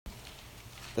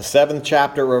The 7th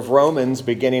chapter of Romans,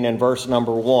 beginning in verse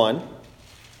number 1.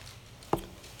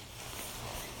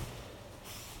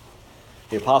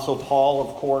 The Apostle Paul,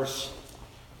 of course,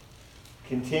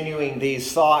 continuing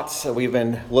these thoughts that we've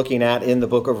been looking at in the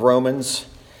book of Romans,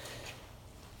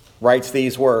 writes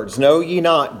these words: "Know ye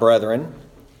not, brethren,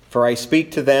 for I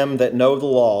speak to them that know the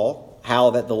law, how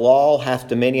that the law hath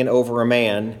dominion over a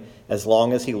man as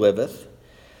long as he liveth.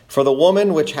 For the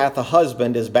woman which hath a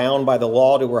husband is bound by the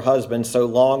law to her husband so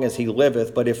long as he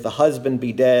liveth. But if the husband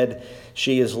be dead,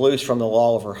 she is loosed from the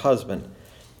law of her husband.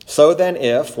 So then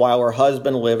if, while her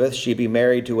husband liveth, she be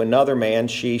married to another man,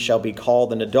 she shall be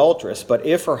called an adulteress. But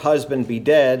if her husband be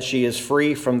dead, she is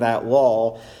free from that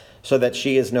law, so that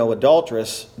she is no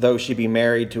adulteress, though she be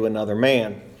married to another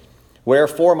man.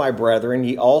 Wherefore, my brethren,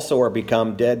 ye also are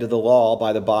become dead to the law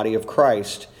by the body of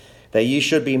Christ, that ye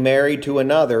should be married to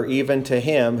another, even to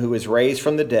him who is raised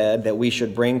from the dead, that we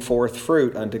should bring forth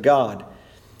fruit unto God.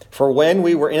 For when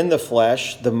we were in the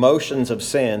flesh, the motions of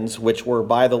sins, which were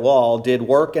by the law, did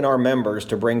work in our members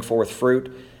to bring forth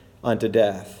fruit unto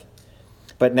death.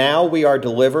 But now we are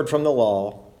delivered from the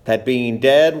law, that being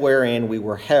dead wherein we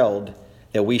were held,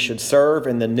 that we should serve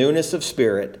in the newness of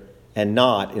spirit, and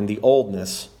not in the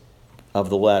oldness of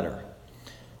the letter."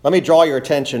 Let me draw your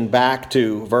attention back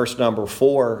to verse number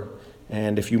 4.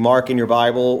 And if you mark in your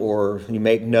Bible or you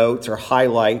make notes or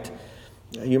highlight,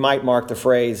 you might mark the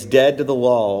phrase, "dead to the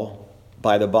law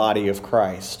by the body of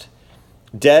Christ."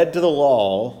 Dead to the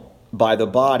law by the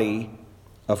body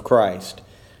of Christ.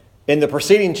 In the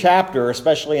preceding chapter,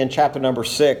 especially in chapter number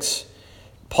 6,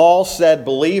 Paul said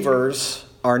believers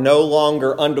are no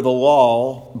longer under the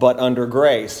law, but under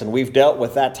grace. And we've dealt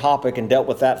with that topic and dealt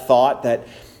with that thought that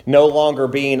no longer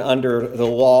being under the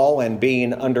law and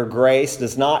being under grace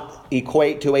does not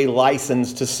equate to a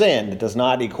license to sin. It does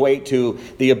not equate to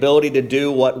the ability to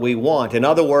do what we want. In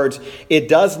other words, it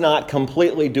does not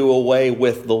completely do away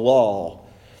with the law.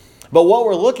 But what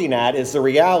we're looking at is the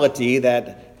reality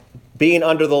that being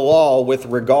under the law with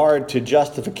regard to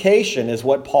justification is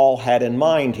what Paul had in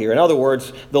mind here. In other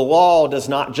words, the law does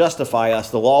not justify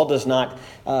us. The law does not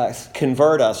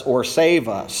convert us or save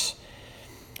us.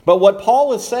 But what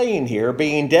Paul is saying here,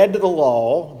 being dead to the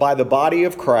law by the body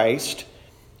of Christ,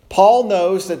 Paul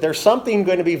knows that there's something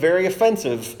going to be very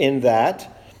offensive in that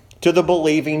to the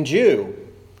believing Jew.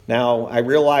 Now, I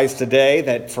realize today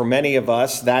that for many of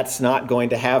us, that's not going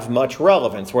to have much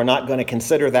relevance. We're not going to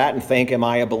consider that and think, am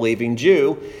I a believing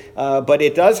Jew? But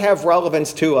it does have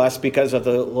relevance to us because of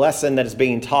the lesson that is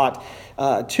being taught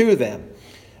to them.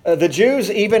 The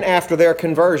Jews, even after their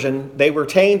conversion, they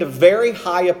retained a very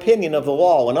high opinion of the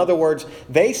law. In other words,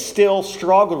 they still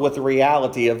struggled with the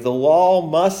reality of the law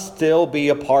must still be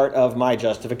a part of my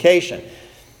justification.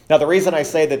 Now, the reason I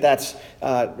say that that's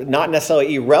not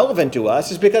necessarily irrelevant to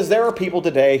us is because there are people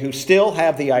today who still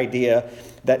have the idea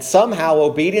that somehow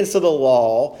obedience to the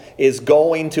law is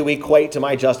going to equate to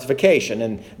my justification,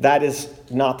 and that is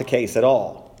not the case at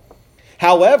all.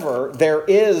 However, there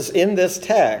is in this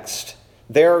text,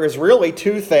 there is really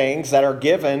two things that are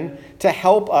given to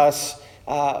help us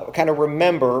kind of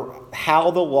remember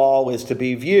how the law is to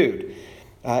be viewed.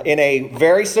 In a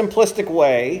very simplistic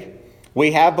way,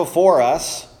 we have before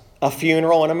us a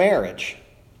funeral and a marriage.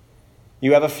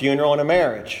 You have a funeral and a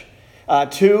marriage.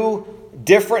 Two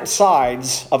different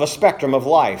sides of a spectrum of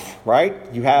life, right?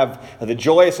 You have the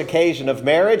joyous occasion of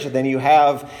marriage, and then you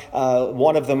have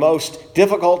one of the most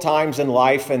difficult times in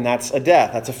life, and that's a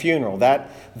death. That's a funeral.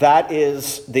 That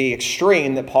is the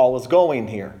extreme that Paul is going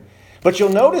here. But you'll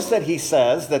notice that he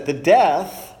says that the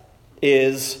death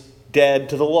is dead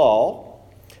to the law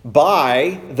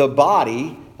by the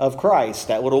body of Christ.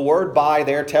 That little word "by"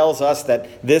 there tells us that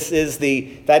that is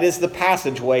the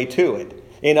passageway to it.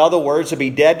 In other words, to be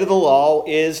dead to the law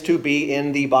is to be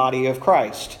in the body of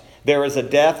Christ. There is a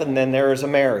death and then there is a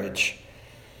marriage.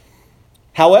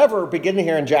 However, beginning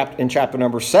here in chapter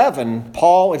number 7,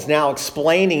 Paul is now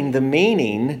explaining the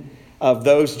meaning of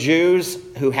those Jews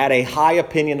who had a high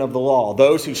opinion of the law.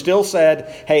 Those who still said,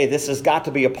 hey, this has got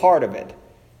to be a part of it.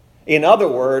 In other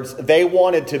words, they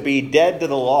wanted to be dead to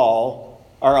the law,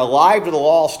 or alive to the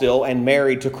law still, and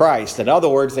married to Christ. In other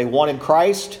words, they wanted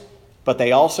Christ, but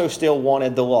they also still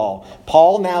wanted the law.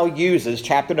 Paul now uses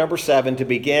chapter number 7 to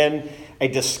begin a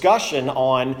discussion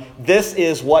on this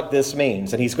is what this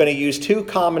means. And he's going to use two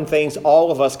common things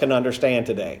all of us can understand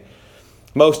today.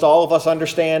 Most all of us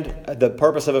understand the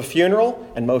purpose of a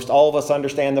funeral, and most all of us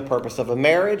understand the purpose of a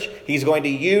marriage. He's going to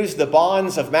use the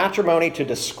bonds of matrimony to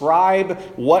describe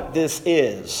what this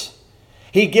is.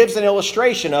 He gives an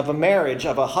illustration of a marriage,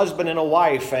 of a husband and a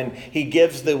wife, and he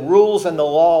gives the rules and the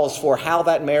laws for how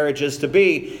that marriage is to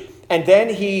be. And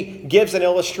then he gives an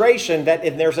illustration that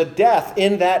if there's a death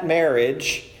in that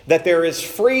marriage, that there is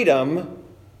freedom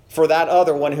for that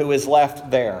other one who is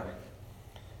left there.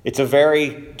 It's a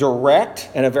very direct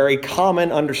and a very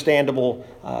common, understandable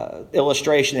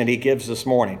illustration that he gives this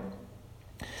morning.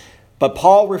 But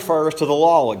Paul refers to the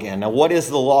law again. Now, what is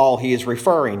the law he is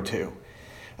referring to?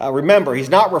 Remember, he's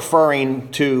not referring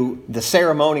to the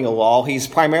ceremonial law. He's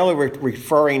primarily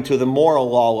referring to the moral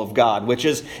law of God, which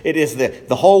is, it is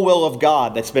the whole will of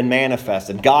God that's been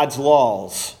manifested, God's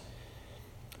laws.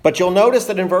 But you'll notice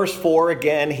that in verse 4,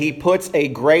 again, he puts a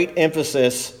great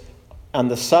emphasis on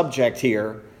the subject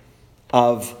here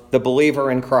of the believer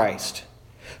in Christ.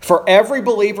 For every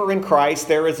believer in Christ,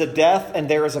 there is a death and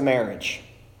there is a marriage.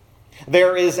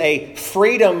 There is a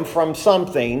freedom from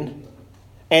something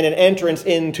and an entrance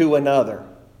into another.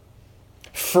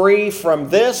 Free from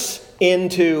this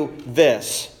into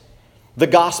this. The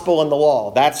gospel and the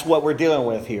law. That's what we're dealing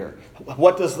with here.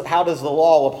 How does the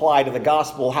law apply to the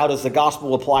gospel? How does the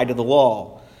gospel apply to the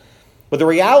law? But the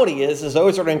reality is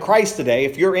those that are in Christ today,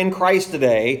 if you're in Christ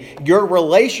today, your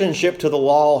relationship to the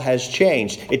law has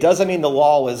changed. It doesn't mean the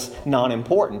law is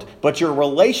non-important, but your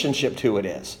relationship to it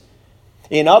is.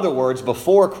 In other words,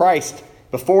 before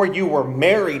you were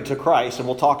married to Christ, and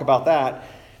we'll talk about that,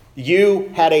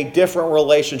 you had a different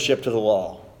relationship to the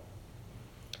law.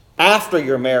 After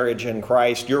your marriage in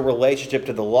Christ, your relationship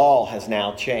to the law has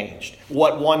now changed.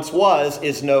 What once was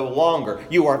is no longer.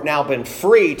 You have now been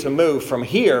free to move from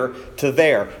here to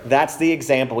there. That's the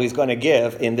example he's going to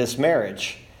give in this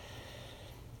marriage.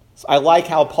 I like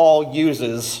how Paul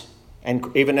uses, and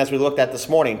even as we looked at this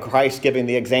morning, Christ giving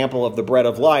the example of the bread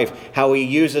of life, how he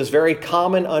uses very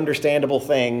common, understandable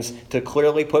things to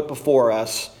clearly put before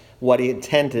us what he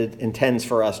intends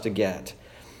for us to get.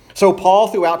 So Paul,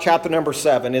 throughout chapter number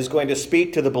 7, is going to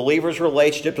speak to the believer's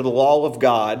relationship to the law of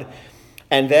God,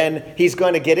 and then he's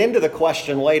going to get into the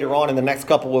question later on in the next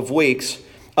couple of weeks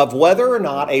of whether or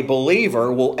not a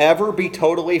believer will ever be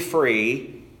totally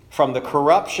free from the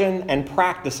corruption and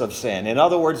practice of sin. In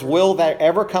other words, will there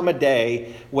ever come a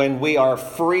day when we are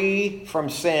free from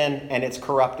sin and its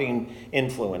corrupting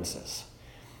influences?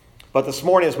 But this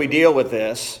morning, as we deal with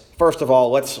this, first of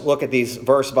all, let's look at these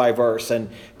verse by verse. And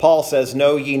Paul says,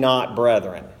 "Know ye not,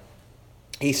 brethren."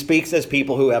 He speaks as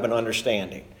people who have an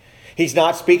understanding. He's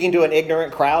not speaking to an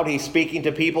ignorant crowd. He's speaking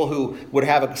to people who would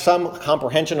have some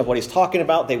comprehension of what he's talking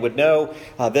about. They would know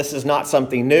this is not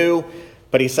something new.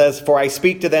 But he says, "For I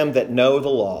speak to them that know the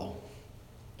law."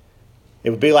 It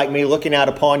would be like me looking out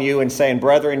upon you and saying,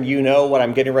 "Brethren, you know what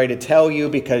I'm getting ready to tell you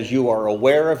because you are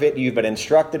aware of it. You've been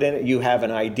instructed in it. You have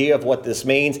an idea of what this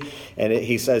means." And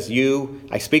he says,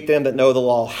 I speak to them that know the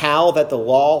law, how that the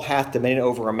law hath dominion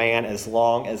over a man as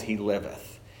long as he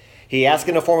liveth. He asks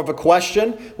in the form of a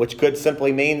question, which could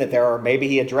simply mean that maybe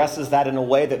he addresses that in a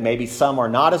way that maybe some are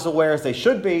not as aware as they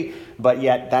should be, but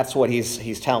yet that's what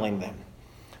he's telling them.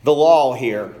 The law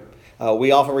here.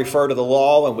 We often refer to the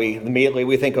law and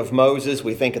we think of Moses,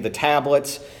 we think of the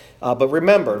tablets. But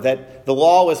remember that the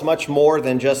law is much more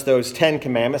than just those 10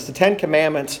 commandments. The 10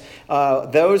 commandments,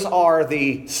 those are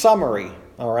the summary,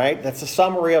 all right? That's a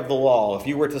summary of the law. If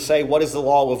you were to say, what is the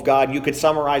law of God, you could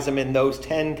summarize them in those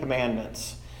 10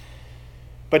 commandments.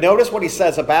 But notice what he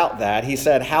says about that. He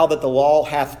said, how that the law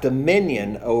hath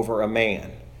dominion over a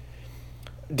man.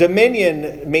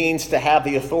 Dominion means to have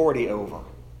the authority over.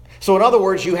 So in other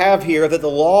words, you have here that the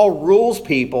law rules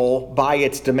people by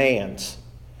its demands.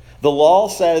 The law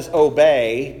says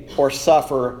obey or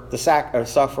suffer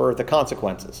the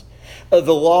consequences.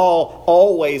 The law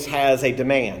always has a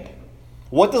demand.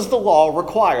 What does the law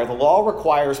require? The law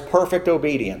requires perfect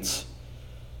obedience.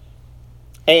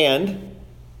 And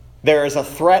there is a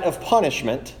threat of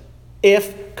punishment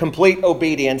if complete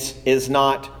obedience is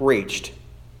not reached.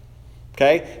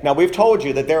 Okay? Now, we've told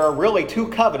you that there are really two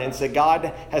covenants that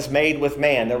God has made with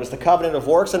man. There was the covenant of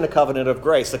works and the covenant of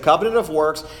grace. The covenant of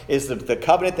works is the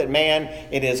covenant that man,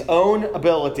 in his own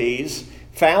abilities,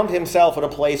 found himself in a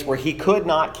place where he could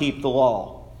not keep the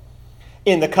law.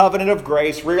 In the covenant of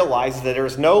grace, realizes that there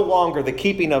is no longer the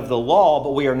keeping of the law,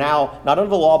 but we are now not under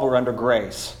the law, but we're under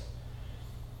grace.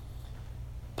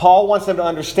 Paul wants them to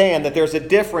understand that there's a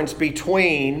difference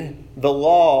between the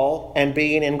law and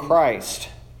being in Christ.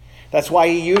 That's why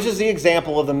he uses the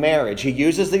example of the marriage. He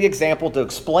uses the example to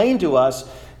explain to us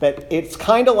that it's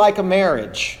kind of like a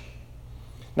marriage.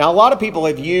 Now, a lot of people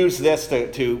have used this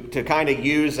to kind of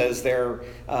use as their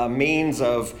means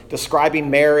of describing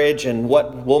marriage and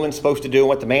what woman's supposed to do and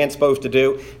what the man's supposed to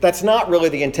do. That's not really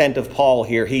the intent of Paul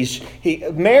here.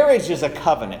 Marriage is a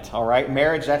covenant, all right?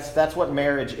 Marriage, that's what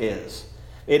marriage is.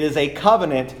 It is a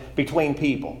covenant between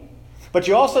people. But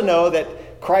you also know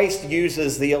that Christ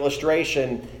uses the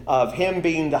illustration of him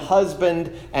being the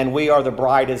husband and we are the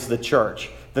bride as the church.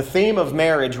 The theme of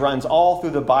marriage runs all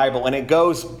through the Bible, and it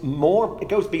goes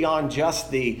beyond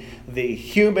just the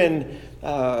human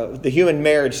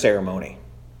marriage ceremony.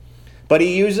 But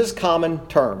he uses common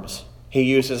terms. He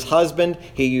uses husband,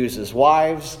 he uses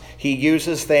wives, he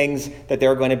uses things that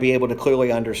they're going to be able to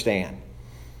clearly understand.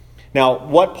 Now,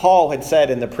 what Paul had said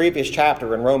in the previous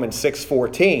chapter in Romans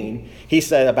 6:14, he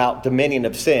said about dominion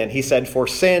of sin. He said, "For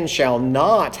sin shall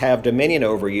not have dominion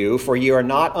over you, for you are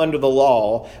not under the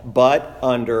law, but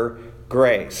under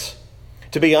grace."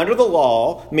 To be under the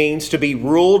law means to be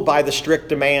ruled by the strict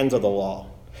demands of the law.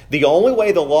 The only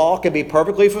way the law can be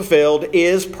perfectly fulfilled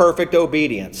is perfect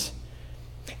obedience.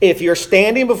 If your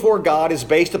standing before God is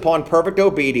based upon perfect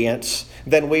obedience,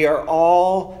 then we are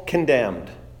all condemned,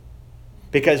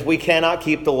 because we cannot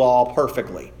keep the law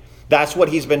perfectly. That's what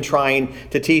he's been trying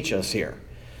to teach us here.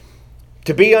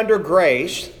 To be under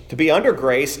grace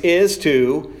is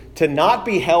to not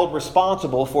be held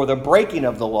responsible for the breaking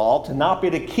of the law, to not be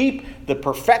to keep the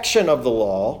perfection of the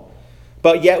law,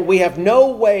 but yet we have no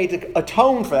way to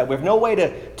atone for that. We have no way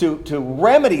to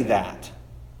remedy that.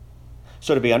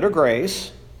 So to be under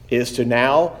grace is to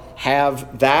now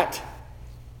have that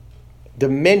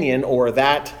dominion, or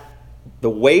that the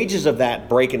wages of that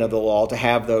breaking of the law, to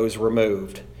have those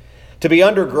removed. To be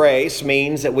under grace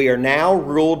means that we are now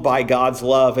ruled by God's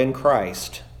love in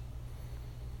Christ.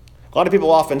 A lot of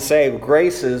people often say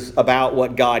grace is about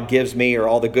what God gives me or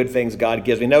all the good things God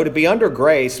gives me. No, to be under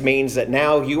grace means that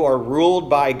now you are ruled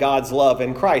by God's love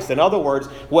in Christ. In other words,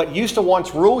 what used to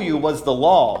once rule you was the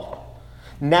law.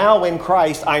 Now in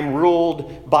Christ, I'm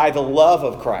ruled by the love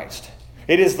of Christ.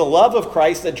 It is the love of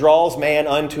Christ that draws man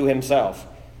unto himself.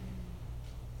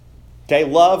 Okay,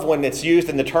 love, when it's used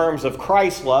in the terms of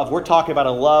Christ's love, we're talking about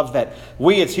a love that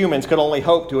we as humans could only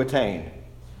hope to attain.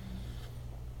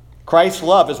 Christ's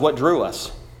love is what drew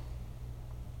us.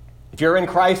 If you're in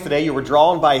Christ today, you were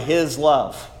drawn by his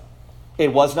love.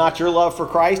 It was not your love for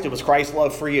Christ, it was Christ's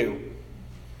love for you.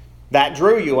 That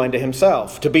drew you unto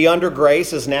himself. To be under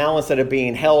grace is now, instead of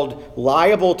being held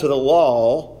liable to the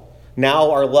law,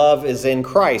 now our love is in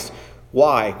Christ.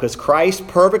 Why? Because Christ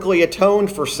perfectly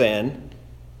atoned for sin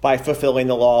by fulfilling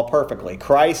the law perfectly.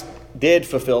 Christ did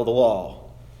fulfill the law.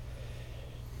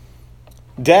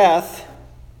 Death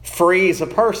frees a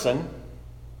person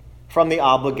from the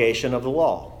obligation of the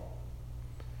law.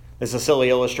 This is a silly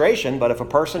illustration, but if a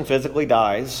person physically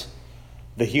dies,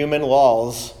 the human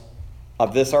laws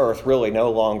of this earth really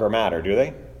no longer matter, do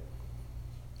they?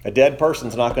 A dead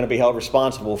person's not going to be held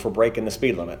responsible for breaking the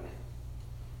speed limit.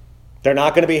 They're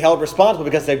not going to be held responsible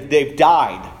because they've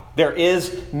died. There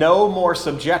is no more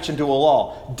subjection to a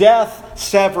law. Death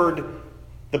severed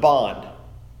the bond.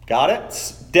 Got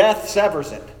it? Death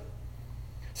severs it.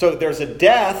 So there's a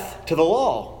death to the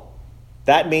law.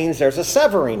 That means there's a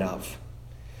severing of.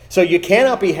 So you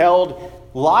cannot be held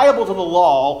liable to the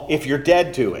law if you're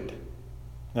dead to it.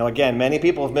 Now again, many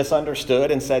people have misunderstood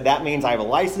and said that means I have a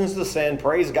license to sin.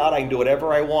 Praise God, I can do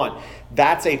whatever I want.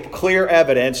 That's a clear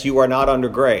evidence you are not under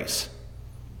grace.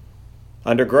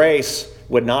 Under grace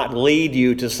would not lead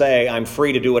you to say, I'm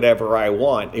free to do whatever I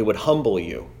want. It would humble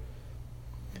you.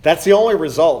 That's the only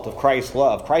result of Christ's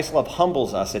love. Christ's love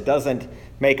humbles us. It doesn't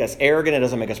make us arrogant. It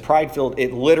doesn't make us prideful.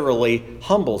 It literally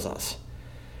humbles us.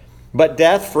 But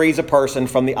death frees a person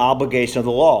from the obligation of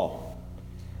the law.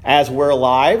 As we're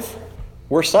alive,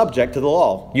 we're subject to the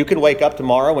law. You can wake up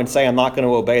tomorrow and say, I'm not going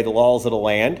to obey the laws of the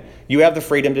land. You have the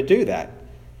freedom to do that.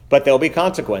 But there'll be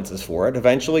consequences for it.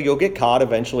 Eventually you'll get caught.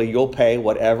 Eventually you'll pay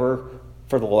whatever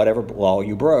law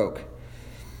you broke.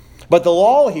 But the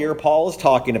law here, Paul is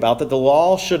talking about that the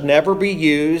law should never be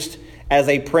used as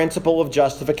a principle of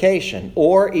justification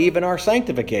or even our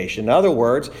sanctification. In other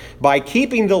words, by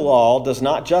keeping the law does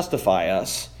not justify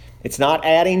us. It's not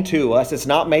adding to us. It's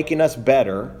not making us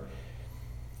better.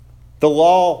 The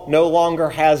law no longer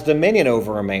has dominion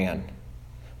over a man.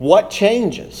 What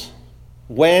changes?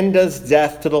 When does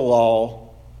death to the law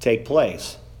take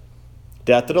place?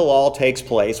 Death to the law takes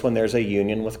place when there's a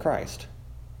union with Christ.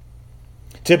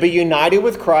 To be united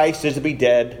with Christ is to be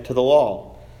dead to the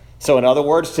law. So in other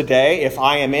words, today, if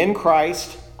I am in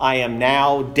Christ, I am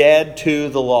now dead to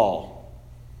the law.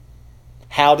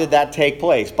 How did that take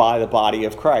place? By the body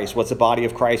of Christ. What's the body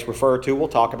of Christ refer to? We'll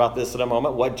talk about this in a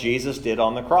moment. What Jesus did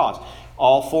on the cross.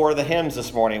 All four of the hymns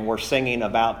this morning were singing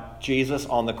about Jesus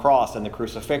on the cross and the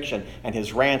crucifixion and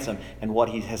his ransom and what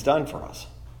he has done for us.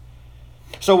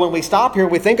 So when we stop here,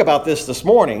 we think about this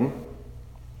morning,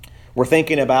 we're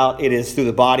thinking about it is through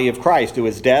the body of Christ, through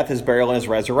his death, his burial, and his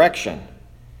resurrection.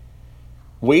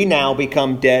 We now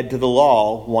become dead to the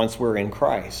law once we're in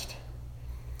Christ.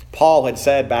 Paul had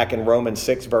said back in Romans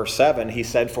 6, verse 7, he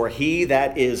said, "For he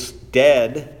that is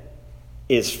dead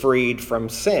is freed from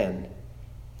sin."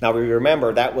 Now we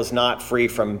remember that was not free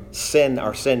from sin,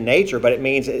 our sin nature, but it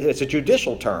means it's a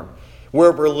judicial term.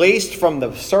 We're released from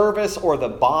the service or the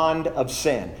bond of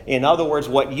sin. In other words,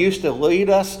 what used to lead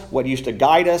us, what used to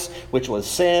guide us, which was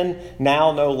sin,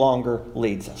 now no longer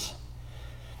leads us.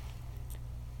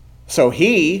 So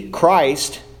he,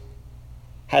 Christ,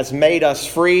 has made us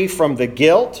free from the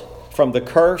guilt, from the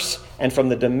curse, and from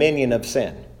the dominion of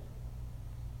sin.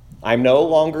 I'm no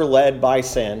longer led by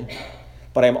sin,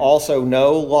 but I'm also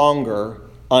no longer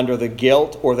under the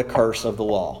guilt or the curse of the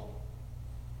law.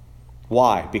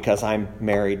 Why? Because I'm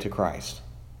married to Christ.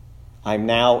 I'm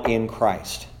now in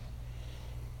Christ.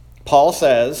 Paul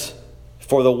says,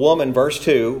 "For the woman," verse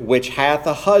 2, "which hath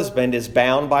a husband is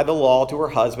bound by the law to her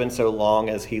husband so long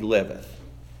as he liveth.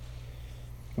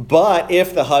 But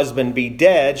if the husband be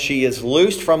dead, she is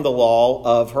loosed from the law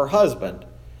of her husband."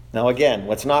 Now again,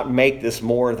 let's not make this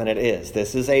more than it is.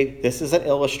 This is an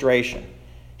illustration.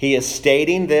 He is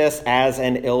stating this as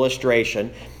an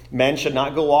illustration. Men should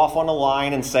not go off on a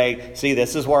line and say, "See,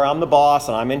 this is where I'm the boss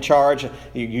and I'm in charge."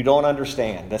 You don't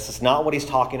understand. This is not what he's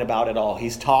talking about at all.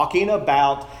 He's talking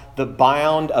about the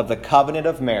bond of the covenant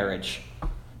of marriage,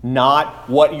 not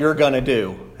what you're going to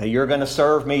do. You're going to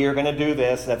serve me, you're going to do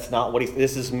this. That's not what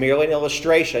this is merely an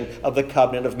illustration of the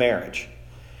covenant of marriage.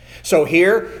 So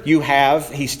here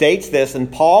he states this, and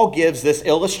Paul gives this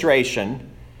illustration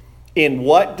in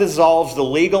what dissolves the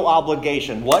legal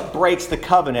obligation, what breaks the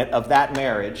covenant of that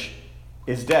marriage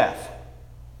is death.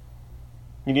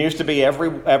 It used to be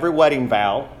every wedding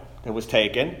vow that was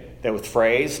taken, that was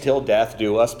phrased, "Till death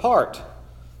do us part."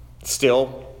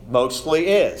 Still mostly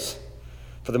is.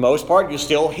 For the most part, you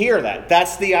still hear that.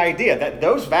 That's the idea, that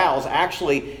those vows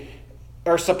actually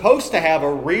are supposed to have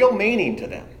a real meaning to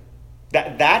them.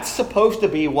 That's supposed to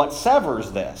be what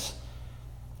severs this.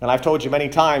 And I've told you many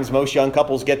times, most young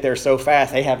couples get there so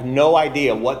fast, they have no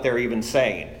idea what they're even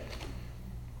saying.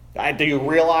 Do you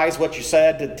realize what you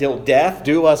said? "Till death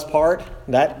do us part"?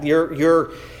 That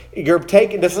you're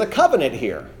taking, this is a covenant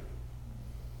here.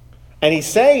 And he's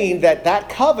saying that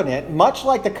covenant, much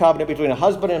like the covenant between a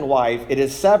husband and wife, it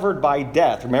is severed by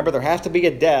death. Remember, there has to be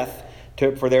a death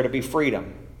for there to be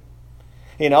freedom.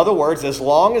 In other words, as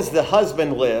long as the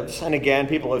husband lives, and again,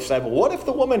 people have said, "Well, what if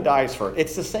the woman dies first?"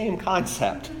 It's the same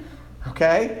concept,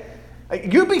 okay?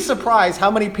 You'd be surprised how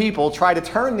many people try to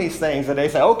turn these things and they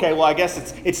say, "Okay, well, I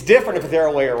guess it's different if it's the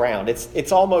other way around."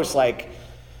 It's almost like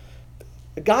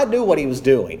God knew what he was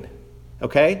doing,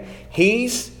 okay?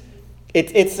 It's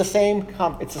the same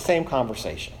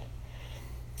conversation,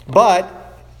 but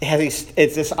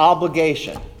it's this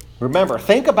obligation. Remember,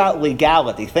 think about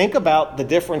legality. Think about the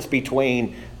difference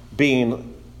between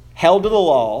being held to the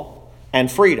law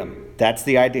and freedom. That's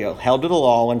the ideal, held to the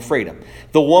law and freedom.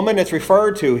 The woman that's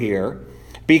referred to here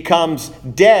becomes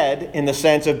dead in the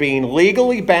sense of being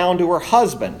legally bound to her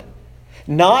husband,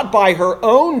 not by her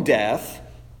own death,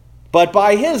 but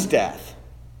by his death.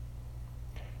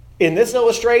 In this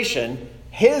illustration,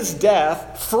 his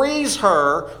death frees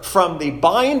her from the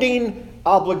binding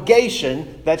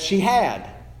obligation that she had.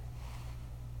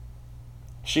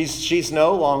 She's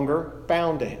no longer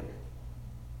bound to him.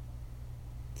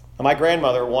 My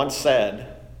grandmother once said,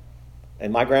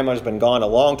 and my grandmother's been gone a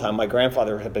long time, my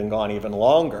grandfather had been gone even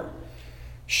longer.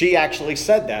 She actually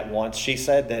said that once. She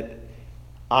said that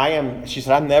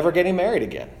I'm never getting married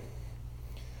again.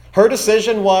 Her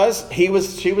decision was he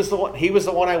was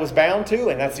the one I was bound to,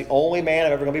 and that's the only man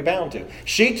I'm ever going to be bound to.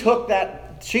 She took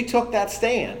that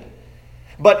stand.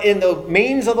 But in the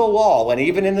means of the law, and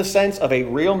even in the sense of a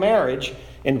real marriage,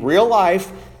 in real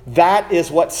life, that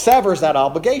is what severs that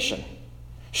obligation.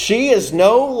 She is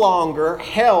no longer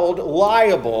held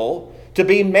liable to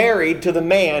be married to the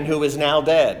man who is now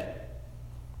dead.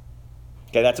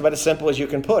 Okay, that's about as simple as you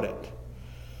can put it.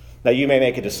 Now, you may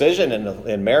make a decision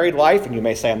in married life, and you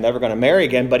may say, "I'm never going to marry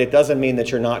again," but it doesn't mean that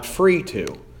you're not free to.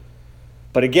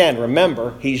 But again,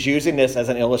 remember, he's using this as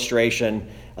an illustration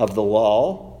of the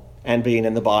law and being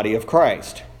in the body of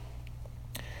Christ.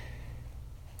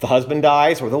 The husband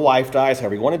dies or the wife dies,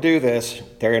 however you want to do this,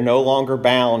 they are no longer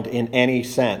bound in any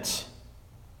sense.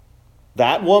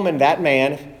 That woman, that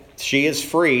man, she is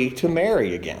free to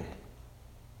marry again.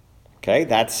 Okay,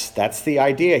 that's the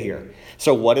idea here.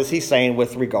 So what is he saying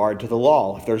with regard to the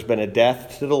law? If there's been a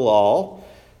death to the law,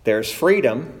 there's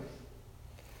freedom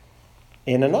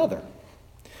in another.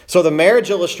 So the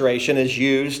marriage illustration is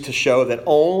used to show that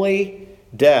only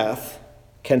death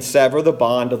can sever the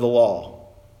bond of the law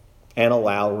and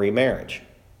allow remarriage.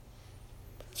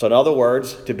 So in other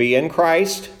words, to be in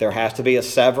Christ, there has to be a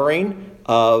severing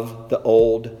of the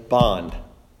old bond.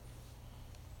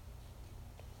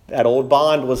 That old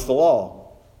bond was the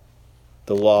law.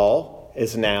 The law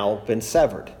has now been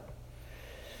severed.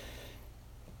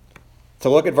 So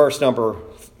look at the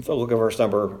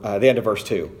end of verse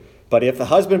 2. But if the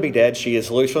husband be dead, she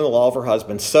is loose from the law of her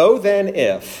husband. So then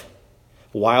if,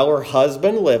 while her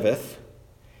husband liveth,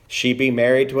 she be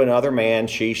married to another man,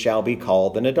 she shall be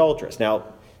called an adulteress. Now,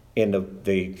 in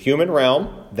the human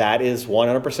realm, that is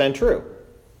 100% true.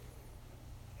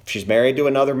 If she's married to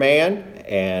another man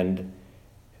and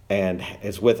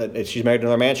if she's married to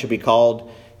another man, she'll be called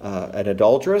an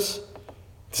adulteress.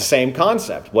 It's the same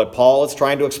concept. What Paul is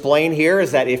trying to explain here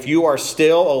is that if you are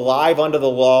still alive under the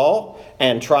law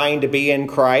and trying to be in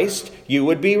Christ, you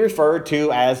would be referred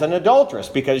to as an adulteress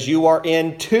because you are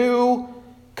in two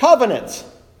covenants.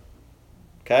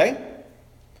 Okay?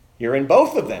 You're in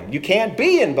both of them. You can't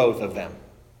be in both of them.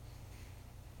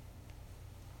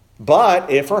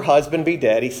 But if her husband be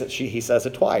dead, he says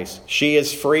it twice, she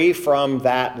is free from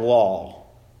that law.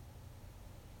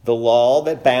 The law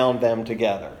that bound them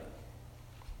together.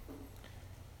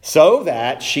 So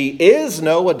that she is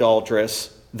no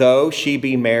adulteress, though she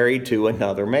be married to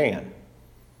another man.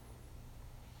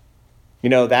 You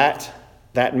know, that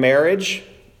marriage,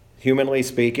 humanly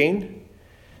speaking,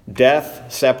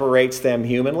 death separates them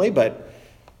humanly, but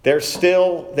there's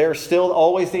still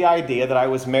always the idea that I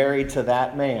was married to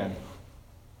that man.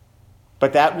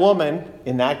 But that woman,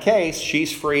 in that case,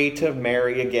 she's free to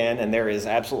marry again, and there is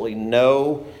absolutely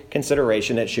no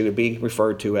consideration that she would be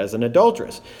referred to as an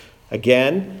adulteress.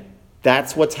 Again,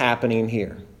 that's what's happening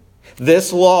here.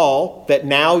 This law that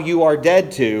now you are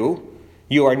dead to,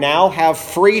 you are now have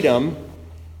freedom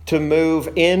to move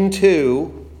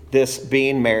into this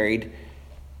being married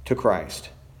to Christ.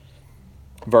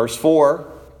 Verse 4,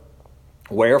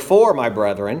 wherefore, my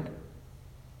brethren,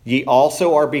 ye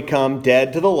also are become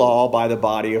dead to the law by the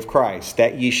body of Christ,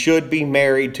 that ye should be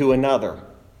married to another.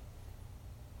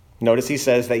 Notice he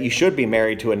says that you should be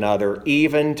married to another,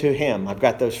 even to him. I've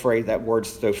got those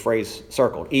phrase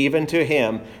circled. Even to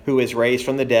him who is raised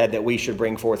from the dead, that we should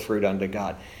bring forth fruit unto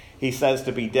God. He says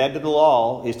to be dead to the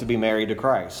law is to be married to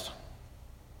Christ.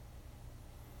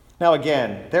 Now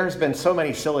again, there's been so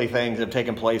many silly things that have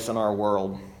taken place in our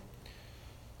world.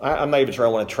 I'm not even sure I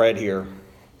want to tread here.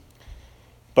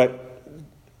 But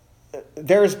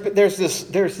there's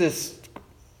this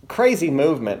crazy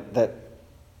movement that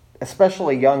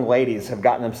especially young ladies have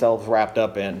gotten themselves wrapped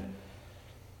up in,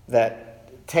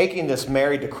 that taking this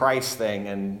married to Christ thing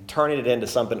and turning it into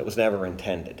something that was never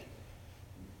intended.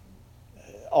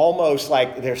 Almost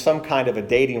like there's some kind of a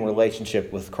dating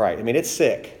relationship with Christ. I mean, it's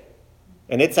sick.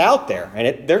 And it's out there.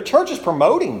 And their church is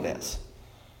promoting this.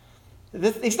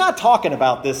 He's not talking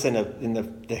about this in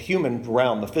the human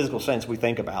realm, the physical sense we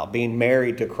think about, being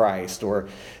married to Christ or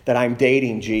that I'm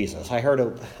dating Jesus. I heard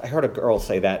a girl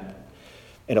say that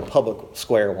in a public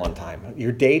square one time.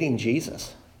 You're dating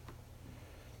Jesus?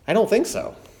 I don't think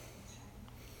so.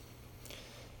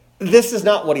 This is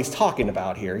not what he's talking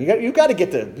about here. You got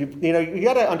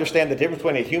to understand the difference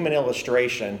between a human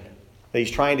illustration that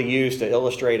he's trying to use to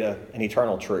illustrate an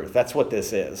eternal truth. That's what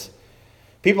this is.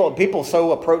 People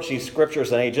so approach these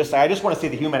scriptures and I just want to see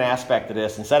the human aspect of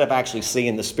this instead of actually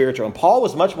seeing the spiritual. And Paul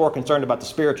was much more concerned about the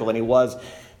spiritual than he was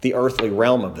the earthly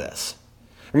realm of this.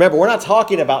 Remember, we're not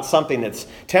talking about something that's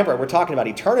temporary. We're talking about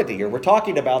eternity here. We're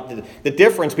talking about the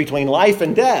difference between life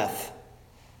and death.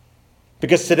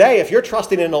 Because today, if you're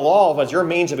trusting in the law as your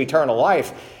means of eternal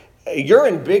life, you're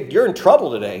in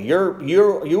trouble today.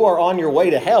 You are on your way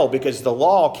to hell because the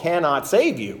law cannot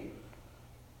save you.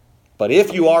 But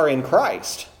if you are in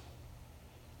Christ,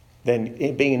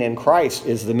 then being in Christ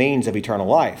is the means of eternal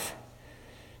life.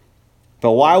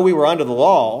 But while we were under the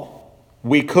law,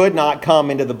 we could not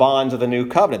come into the bonds of the new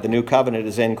covenant. The new covenant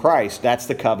is in Christ. That's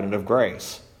the covenant of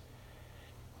grace.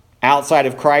 Outside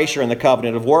of Christ, you're in the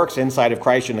covenant of works. Inside of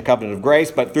Christ, you're in the covenant of grace.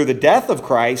 But through the death of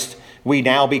Christ, we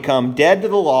now become dead to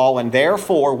the law, and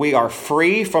therefore we are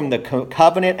free from the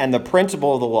covenant and the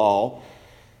principle of the law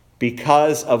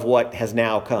because of what has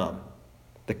now come,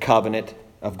 the covenant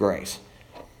of grace.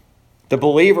 The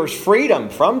believer's freedom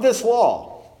from this law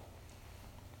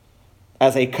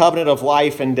as a covenant of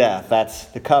life and death. That's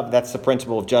the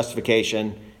principle of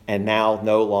justification, and now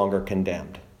no longer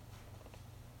condemned.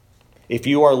 If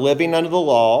you are living under the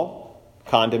law,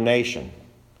 condemnation.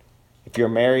 If you're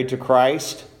married to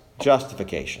Christ,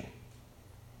 justification.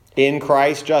 In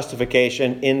Christ,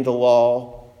 justification. In the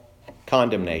law,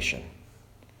 condemnation.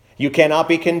 You cannot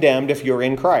be condemned if you're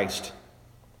in Christ.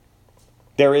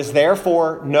 There is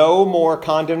therefore no more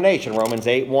condemnation. Romans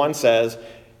 8:1 says,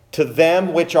 to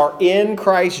them which are in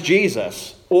Christ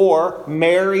Jesus, or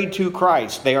married to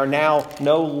Christ. They are now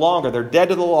no longer, they're dead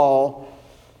to the law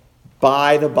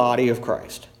by the body of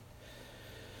Christ.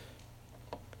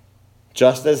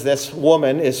 Just as this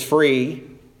woman is free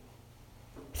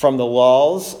from the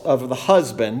laws of the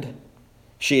husband,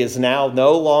 she is now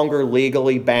no longer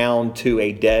legally bound to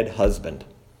a dead husband.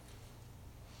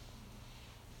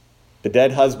 The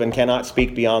dead husband cannot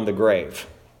speak beyond the grave.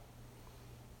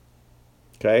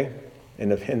 Okay? In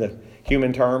the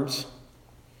human terms,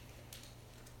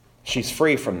 she's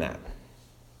free from that.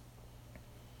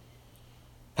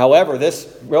 However,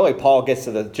 this really, Paul gets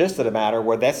to the gist of the matter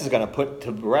where this is going to put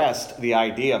to rest the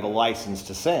idea of a license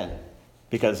to sin.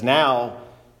 Because now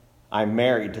I'm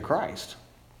married to Christ.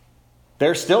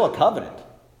 There's still a covenant.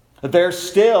 There's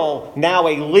still now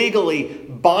a legally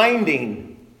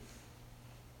binding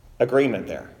agreement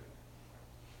there.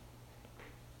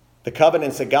 The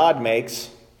covenants that God makes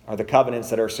are the covenants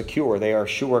that are secure. They are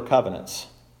sure covenants.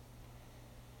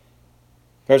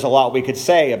 There's a lot we could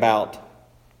say about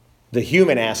the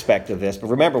human aspect of this. But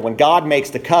remember, when God makes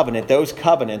the covenant, those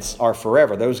covenants are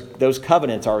forever. Those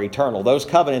covenants are eternal. Those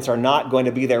covenants are not going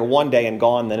to be there one day and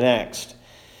gone the next.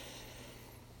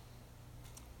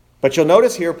 But you'll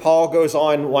notice here, Paul goes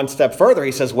on one step further.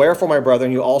 He says, wherefore, my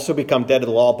brethren, you also become dead to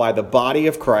the law by the body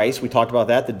of Christ. We talked about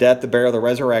that, the death, the burial, the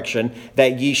resurrection,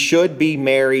 that ye should be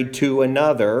married to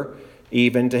another,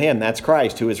 even to him. That's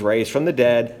Christ, who is raised from the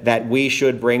dead, that we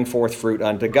should bring forth fruit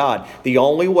unto God. The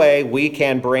only way we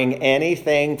can bring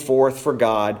anything forth for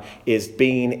God is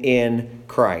being in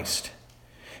Christ.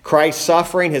 Christ's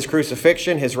suffering, his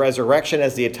crucifixion, his resurrection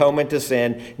as the atonement to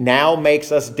sin now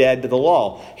makes us dead to the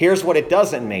law. Here's what it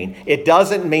doesn't mean. It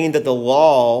doesn't mean that the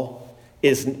law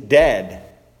is dead.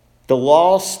 The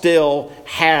law still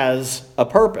has a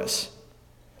purpose.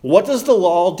 What does the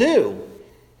law do?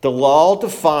 The law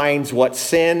defines what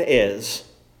sin is,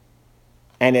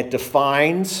 and it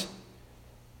defines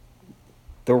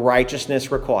the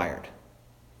righteousness required.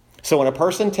 So when a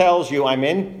person tells you, I'm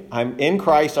in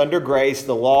Christ under grace,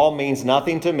 the law means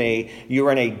nothing to me,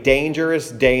 you're in a dangerous,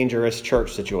 dangerous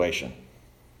church situation.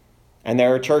 And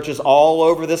there are churches all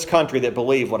over this country that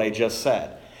believe what I just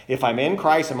said. If I'm in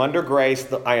Christ, I'm under grace,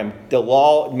 the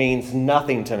law means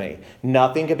nothing to me.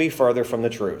 Nothing could be further from the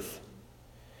truth.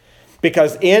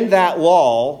 Because in that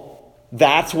law,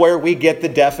 that's where we get the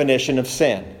definition of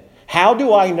sin. How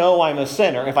do I know I'm a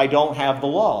sinner if I don't have the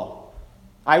law?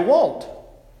 I won't.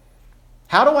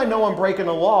 How do I know I'm breaking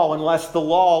the law unless the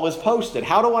law is posted?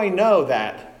 How do I know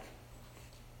that?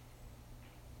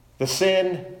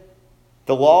 The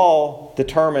law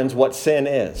determines what sin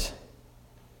is.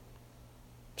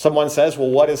 Someone says, well,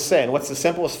 what is sin? What's the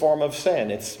simplest form of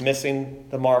sin? It's missing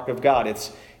the mark of God.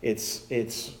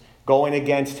 It's going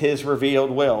against his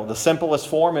revealed will. The simplest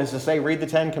form is to say, read the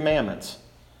 10 Commandments.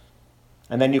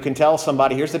 And then you can tell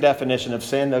somebody, here's the definition of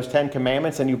sin, those 10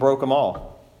 Commandments, and you broke them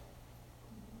all.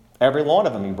 Every one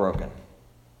of them you've broken.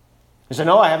 You say,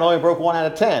 no, I have only broke 1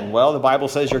 out of 10. Well, the Bible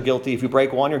says you're guilty. If you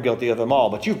break one, you're guilty of them all.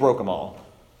 But you've broke them all.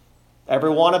 Every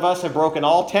one of us have broken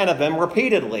all 10 of them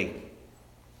repeatedly.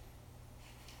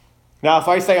 Now, if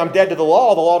I say I'm dead to the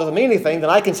law doesn't mean anything,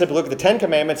 then I can simply look at the 10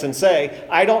 Commandments and say,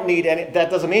 I don't need any, that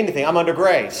doesn't mean anything. I'm under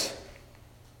grace.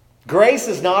 Grace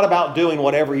is not about doing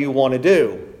whatever you want to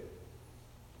do.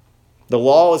 The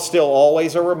law is still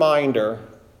always a reminder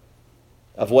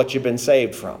of what you've been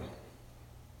saved from.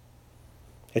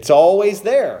 It's always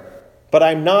there. But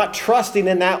I'm not trusting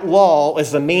in that law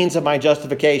as the means of my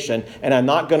justification, and I'm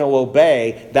not going to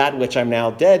obey that which I'm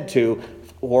now dead to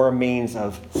or a means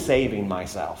of saving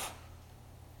myself.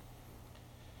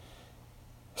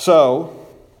 So,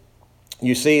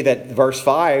 you see that verse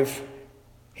 5,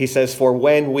 he says, for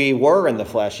when we were in the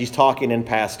flesh, he's talking in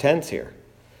past tense here.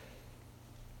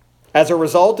 As a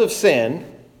result of sin,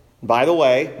 by the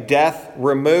way, death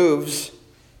removes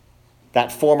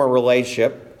that former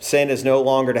relationship. Sin is no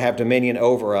longer to have dominion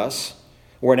over us.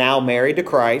 We're now married to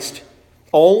Christ.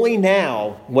 Only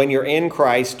now, when you're in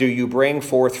Christ, do you bring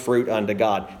forth fruit unto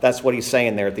God. That's what he's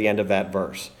saying there at the end of that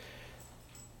verse.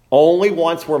 Only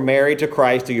once we're married to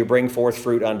Christ do you bring forth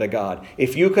fruit unto God.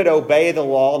 If you could obey the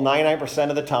law 99%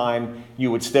 of the time, you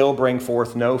would still bring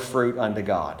forth no fruit unto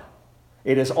God.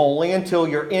 It is only until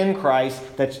you're in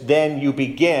Christ that then you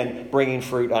begin bringing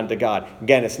fruit unto God.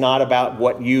 Again, it's not about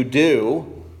what you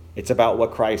do. It's about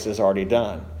what Christ has already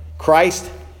done.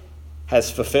 Christ has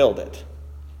fulfilled it.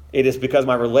 It is because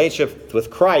my relationship with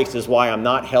Christ is why I'm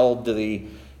not held to the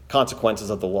consequences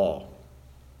of the law.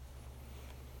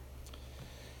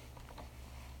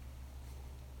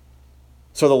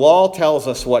 So the law tells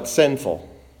us what's sinful.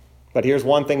 But here's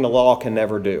one thing the law can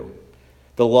never do.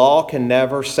 The law can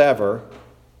never sever.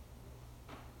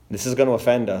 This is going to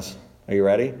offend us. Are you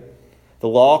ready? The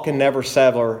law can never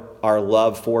sever our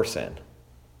love for sin.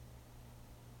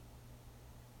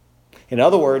 In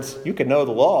other words, you can know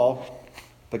the law,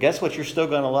 but guess what you're still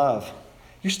going to love?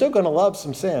 You're still going to love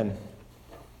some sin.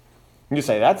 You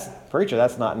say, preacher,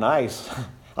 that's not nice.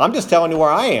 I'm just telling you where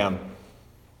I am.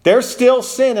 There's still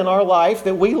sin in our life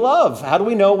that we love. How do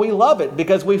we know we love it?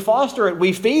 Because we foster it,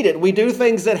 we feed it, we do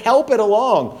things that help it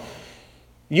along.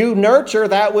 You nurture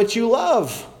that which you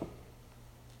love.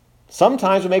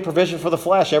 Sometimes we make provision for the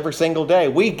flesh every single day.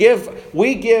 We give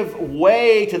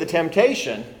way to the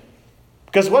temptation.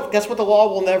 Because guess what the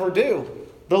law will never do?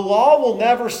 The law will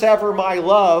never sever my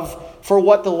love for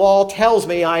what the law tells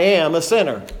me I am, a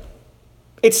sinner.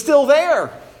 It's still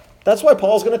there. That's why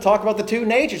Paul's going to talk about the two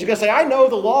natures. You're going to say, I know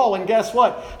the law, and guess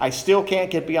what? I still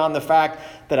can't get beyond the fact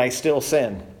that I still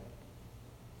sin.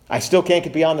 I still can't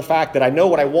get beyond the fact that I know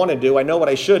what I want to do, I know what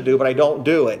I should do, but I don't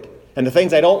do it. And the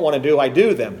things I don't want to do, I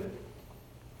do them.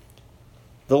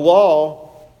 The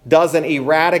law doesn't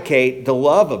eradicate the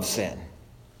love of sin.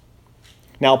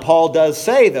 Now, Paul does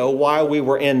say, though, while we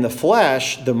were in the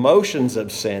flesh, the motions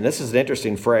of sin. This is an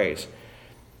interesting phrase.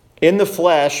 In the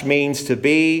flesh means to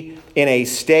be in a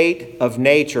state of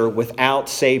nature without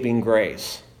saving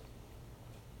grace.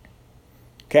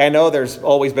 Okay, I know there's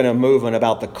always been a movement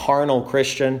about the carnal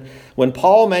Christian. When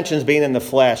Paul mentions being in the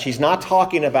flesh, he's not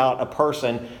talking about a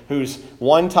person who's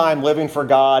one time living for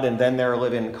God and then they're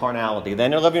living in carnality.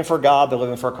 Then they're living for God, they're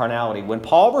living for carnality. When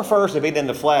Paul refers to being in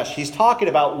the flesh, he's talking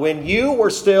about when you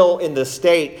were still in the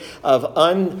state of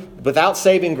without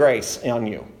saving grace on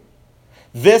you.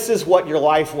 This is what your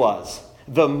life was.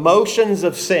 The motions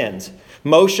of sins.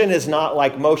 Motion is not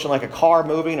like motion like a car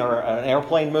moving or an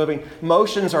airplane moving.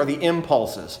 Motions are the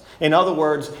impulses. In other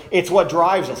words, it's what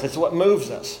drives us. It's what moves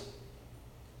us.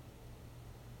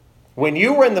 When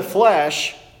you were in the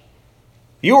flesh,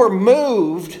 you were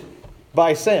moved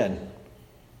by sin.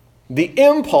 The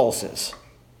impulses.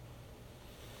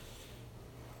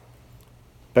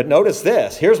 But notice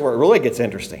this. Here's where it really gets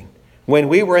interesting. When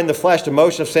we were in the flesh, the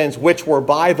motion of sins which were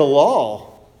by the law.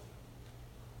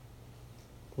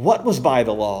 What was by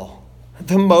the law?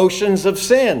 The motions of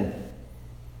sin.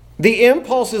 The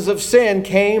impulses of sin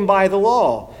came by the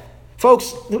law.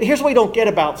 Folks, here's what we don't get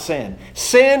about sin.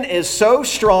 Sin is so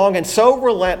strong and so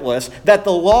relentless that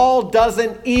the law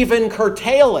doesn't even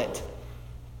curtail it.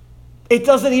 It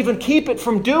doesn't even keep it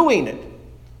from doing it.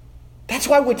 That's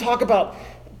why we talk about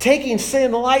taking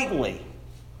sin lightly.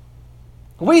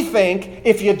 We think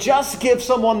if you just give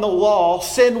someone the law,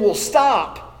 sin will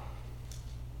stop.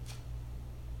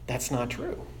 That's not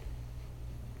true.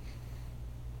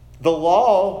 The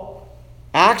law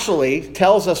actually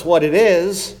tells us what it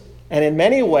is, and in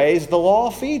many ways, the law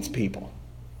feeds people.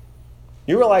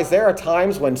 You realize there are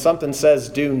times when something says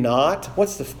do not.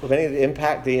 What's the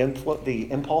impact, the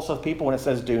impulse of people when it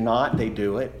says do not? They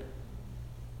do it.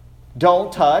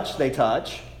 Don't touch, they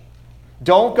touch.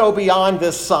 Don't go beyond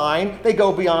this sign, they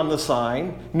go beyond the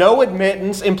sign. No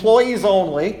admittance, employees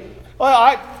only.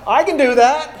 Well, I can do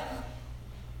that.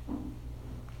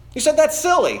 You said that's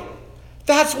silly.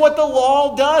 That's what the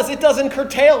law does. It doesn't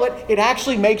curtail it. It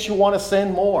actually makes you want to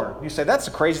sin more. You say, that's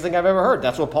the craziest thing I've ever heard.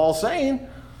 That's what Paul's saying.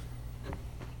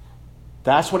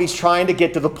 That's what he's trying to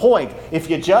get to the point. If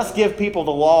you just give people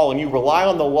the law and you rely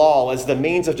on the law as the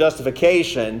means of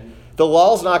justification, the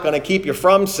law's not going to keep you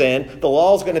from sin. The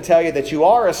law's going to tell you that you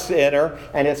are a sinner,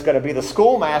 and it's going to be the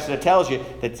schoolmaster that tells you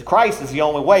that Christ is the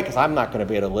only way, because I'm not going to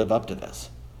be able to live up to this.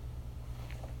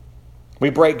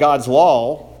 We break God's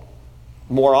law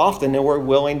more often than we're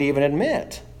willing to even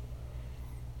admit.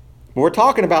 When we're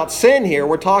talking about sin here,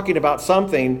 we're talking about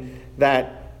something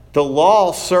that the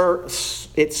law,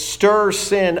 it stirs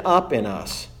sin up in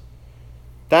us.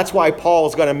 That's why Paul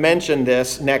is going to mention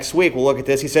this next week. We'll look at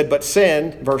this. He said, but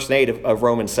sin, verse 8 of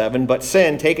Romans 7, but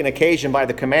sin, taking occasion by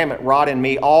the commandment, wrought in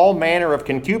me all manner of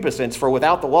concupiscence, for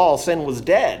without the law sin was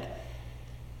dead.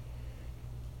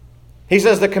 He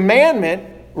says the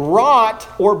commandment wrought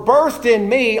or birthed in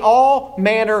me all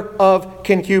manner of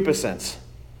concupiscence.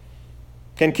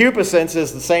 Concupiscence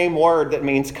is the same word that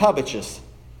means covetous.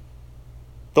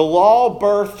 The law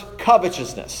birthed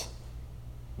covetousness.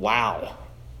 Wow.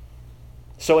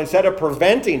 So instead of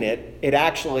preventing it, it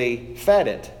actually fed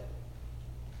it.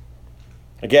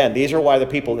 Again, these are why the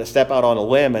people that step out on a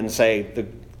limb and say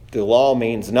the law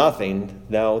means nothing,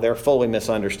 no, they're fully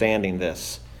misunderstanding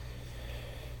this.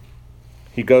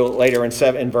 You go later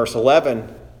in verse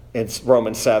 11, it's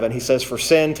Romans 7. He says, for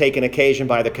sin taken occasion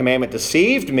by the commandment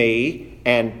deceived me,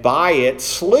 and by it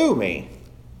slew me.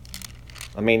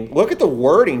 I mean, look at the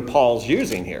wording Paul's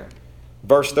using here.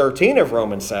 Verse 13 of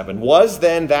Romans 7, was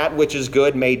then that which is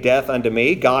good made death unto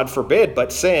me? God forbid,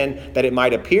 but sin, that it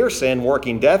might appear sin,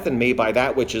 working death in me by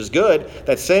that which is good,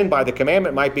 that sin by the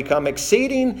commandment might become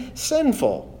exceeding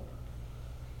sinful.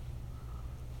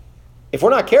 If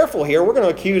we're not careful here, we're going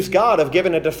to accuse God of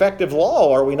giving a defective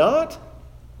law, are we not?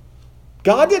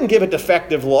 God didn't give a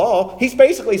defective law. He's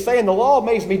basically saying the law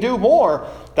makes me do more.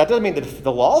 That doesn't mean that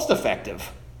the law's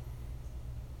defective.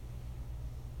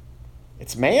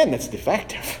 It's man that's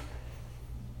defective.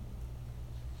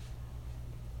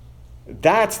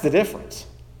 That's the difference.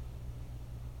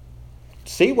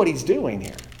 See what he's doing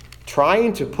here.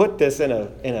 Trying to put this in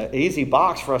an easy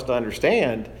box for us to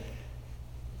understand.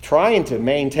 Trying to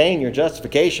maintain your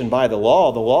justification by the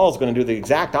law is going to do the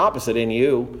exact opposite in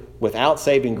you. Without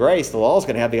saving grace, the law is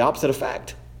going to have the opposite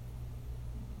effect.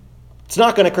 It's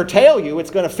not going to curtail you,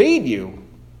 it's going to feed you.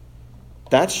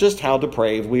 That's just how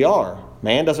depraved we are.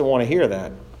 Man doesn't want to hear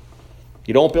that.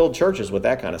 You don't build churches with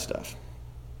that kind of stuff.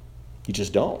 You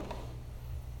just don't.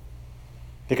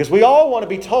 Because we all want to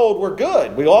be told we're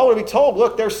good. We all want to be told,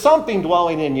 look, there's something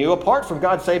dwelling in you. Apart from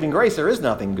God's saving grace, there is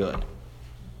nothing good.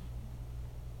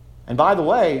 And by the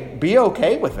way, be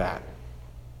okay with that.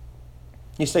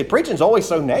 You say, preaching's always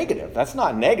so negative. That's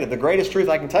not negative. The greatest truth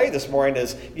I can tell you this morning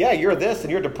is, yeah, you're this and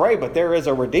you're depraved, but there is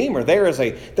a Redeemer. There is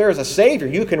a Savior.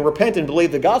 You can repent and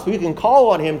believe the gospel. You can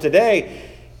call on Him today.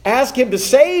 Ask Him to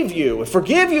save you,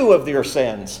 forgive you of your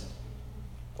sins.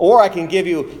 Or I can give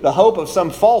you the hope of some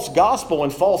false gospel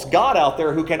and false God out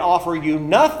there who can offer you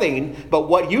nothing but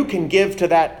what you can give to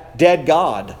that dead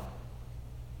God.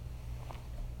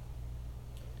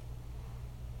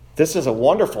 This is a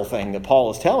wonderful thing that Paul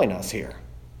is telling us here.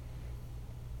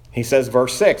 He says,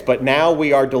 verse 6, but now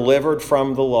we are delivered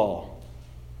from the law,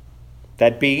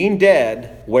 that being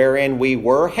dead, wherein we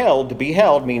were held, to be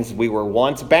held means we were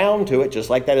once bound to it, just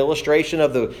like that illustration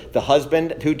of the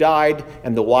husband who died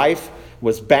and the wife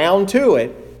was bound to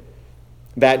it,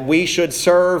 that we should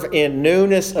serve in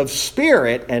newness of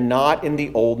spirit and not in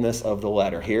the oldness of the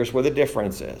letter. Here's where the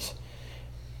difference is.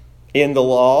 In the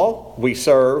law, we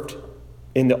served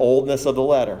in the oldness of the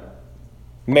letter.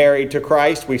 Married to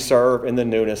Christ, we serve in the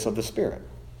newness of the Spirit.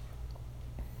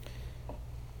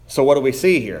 So what do we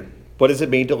see here? What does it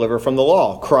mean to deliver from the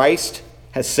law? Christ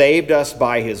has saved us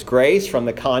by His grace from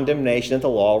the condemnation that the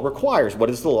law requires. What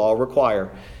does the law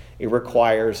require? It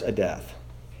requires a death.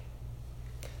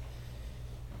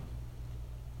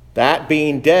 That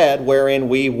being dead wherein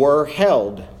we were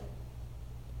held.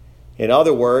 In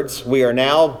other words, we are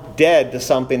now dead to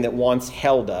something that once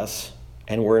held us,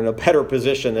 and we're in a better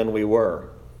position than we were.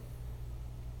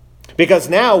 Because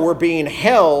now we're being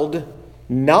held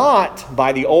not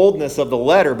by the oldness of the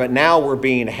letter, but now we're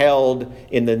being held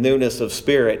in the newness of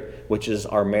spirit, which is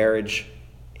our marriage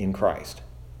in Christ.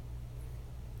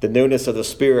 The newness of the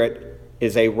Spirit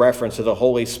is a reference to the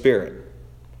Holy Spirit.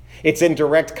 It's in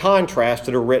direct contrast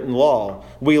to the written law.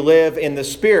 We live in the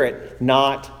Spirit,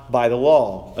 not by the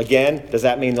law. Again, does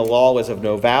that mean the law is of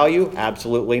no value?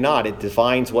 Absolutely not. It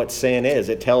defines what sin is.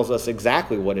 It tells us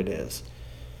exactly what it is.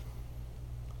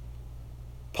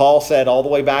 Paul said all the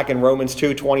way back in Romans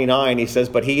 2:29, he says,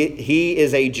 but he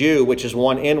is a Jew, which is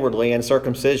one inwardly, and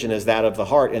circumcision is that of the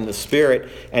heart, in the spirit,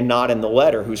 and not in the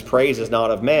letter, whose praise is not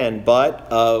of men, but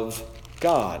of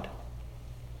God.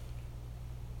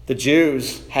 The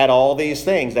Jews had all these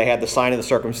things. They had the sign of the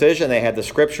circumcision. They had the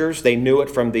scriptures. They knew it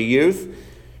from the youth.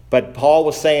 But Paul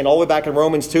was saying all the way back in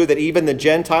Romans 2 that even the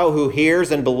Gentile who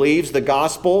hears and believes the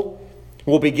gospel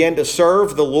will begin to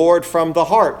serve the Lord from the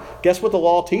heart. Guess what the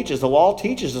law teaches? The law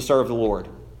teaches to serve the Lord.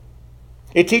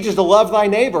 It teaches to love thy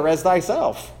neighbor as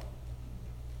thyself.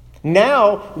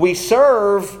 Now we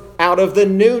serve out of the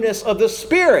newness of the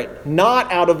Spirit,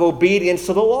 not out of obedience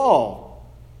to the law.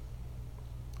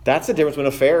 That's the difference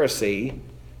between a Pharisee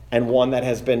and one that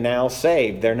has been now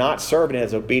saved. They're not serving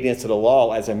as obedience to the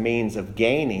law as a means of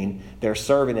gaining. They're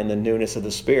serving in the newness of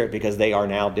the Spirit because they are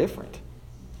now different.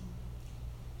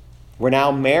 We're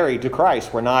now married to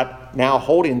Christ. We're not now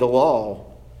holding the law.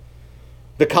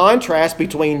 The contrast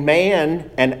between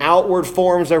man and outward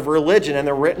forms of religion and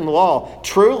the written law.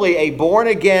 Truly, a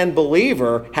born-again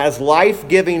believer has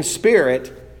life-giving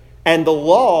spirit, and the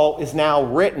law is now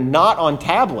written not on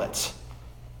tablets.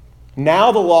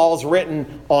 Now the law is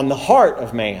written on the heart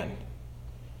of man.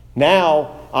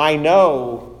 Now I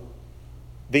know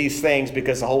these things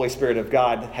because the Holy Spirit of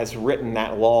God has written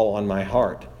that law on my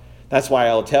heart. That's why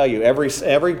I'll tell you,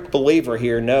 every believer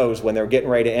here knows when they're getting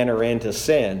ready to enter into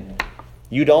sin.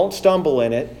 You don't stumble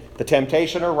in it. The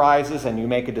temptation arises and you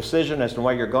make a decision as to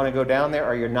whether you're going to go down there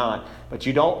or you're not. But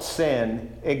you don't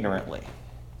sin ignorantly.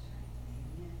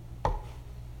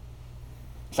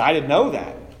 So I didn't know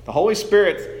that. The Holy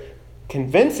Spirit's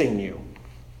convincing you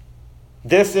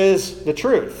this is the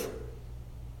truth.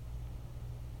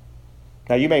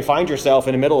 Now, you may find yourself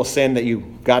in the middle of sin that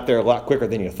you got there a lot quicker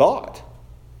than you thought.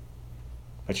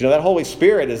 But you know, that Holy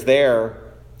Spirit is there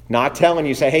not telling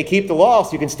you, say, hey, keep the law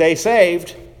so you can stay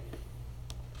saved.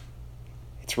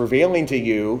 It's revealing to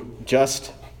you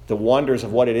just the wonders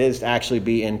of what it is to actually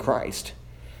be in Christ.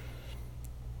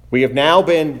 We have now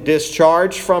been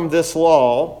discharged from this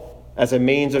law as a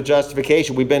means of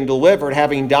justification. We've been delivered,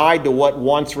 having died to what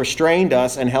once restrained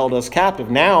us and held us captive.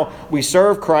 Now we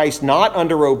serve Christ not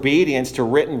under obedience to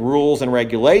written rules and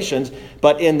regulations,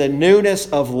 but in the newness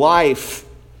of life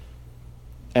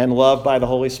and loved by the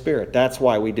Holy Spirit. That's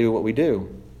why we do what we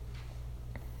do.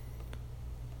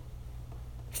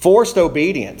 Forced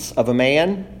obedience of a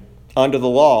man under the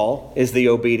law is the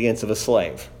obedience of a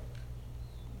slave.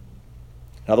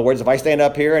 In other words, if I stand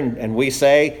up here and we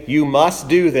say, you must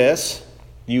do this,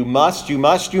 you must,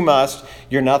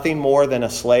 you're nothing more than a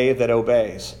slave that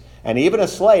obeys. And even a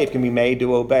slave can be made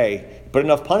to obey. Put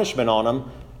enough punishment on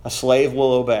them, a slave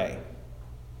will obey.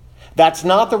 That's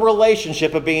not the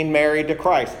relationship of being married to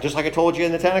Christ. Just like I told you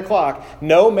in the 10 o'clock,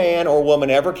 no man or woman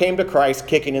ever came to Christ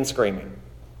kicking and screaming.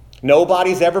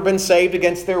 Nobody's ever been saved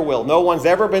against their will. No one's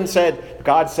ever been said,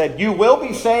 God said, you will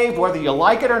be saved whether you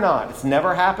like it or not. It's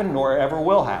never happened nor ever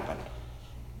will happen.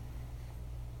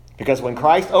 Because when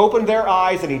Christ opened their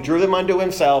eyes and he drew them unto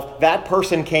himself, that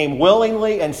person came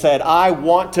willingly and said, I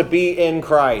want to be in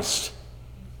Christ.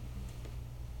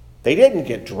 They didn't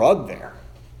get drugged there.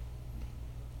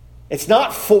 It's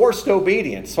not forced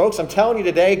obedience. Folks, I'm telling you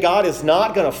today, God is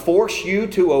not going to force you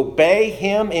to obey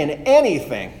him in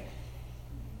anything.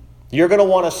 You're going to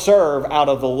want to serve out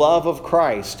of the love of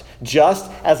Christ. Just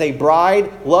as a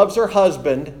bride loves her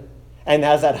husband, and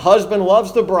as that husband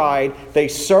loves the bride, they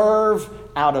serve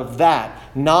out of that,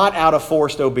 not out of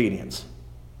forced obedience.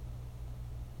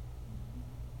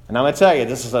 And I'm going to tell you,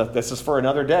 this is for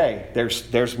another day.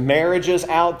 There's marriages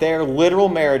out there, literal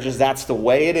marriages. That's the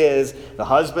way it is. The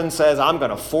husband says, I'm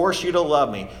going to force you to love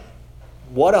me.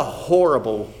 What a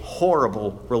horrible,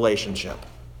 horrible relationship.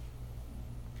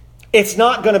 It's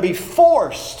not going to be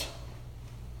forced.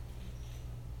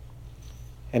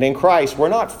 And in Christ, we're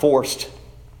not forced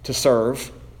to serve.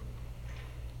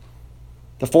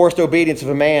 The forced obedience of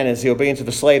a man is the obedience of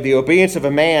a slave. The obedience of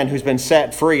a man who's been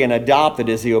set free and adopted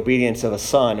is the obedience of a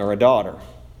son or a daughter.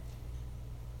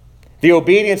 The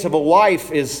obedience of a wife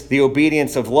is the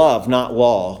obedience of love, not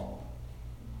law.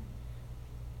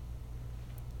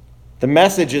 The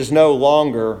message is no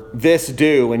longer, this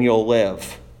do and you'll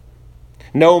live.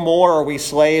 No more are we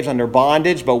slaves under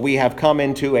bondage, but we have come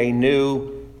into a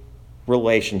new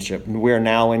relationship. We are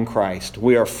now in Christ.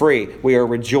 We are free. We are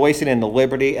rejoicing in the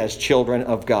liberty as children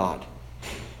of God.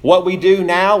 What we do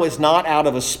now is not out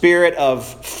of a spirit of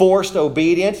forced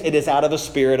obedience. It is out of a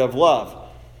spirit of love.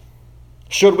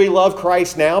 Should we love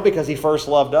Christ now because he first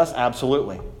loved us?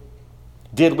 Absolutely.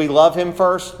 Did we love him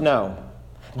first? No.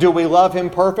 Do we love him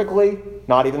perfectly?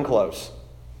 Not even close.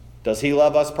 Does he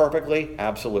love us perfectly?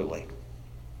 Absolutely.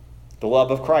 The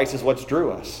love of Christ is what's drew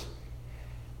us.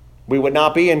 We would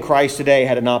not be in Christ today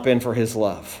had it not been for his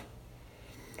love.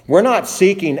 We're not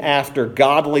seeking after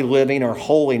godly living or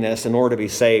holiness in order to be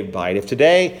saved by it. If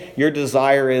today your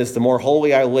desire is the more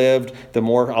holy I lived, the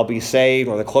more I'll be saved,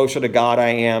 or the closer to God I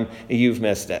am, you've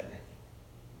missed it.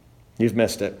 You've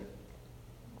missed it.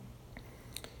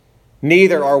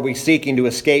 Neither are we seeking to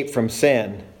escape from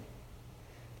sin.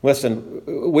 Listen,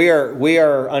 we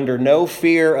are under no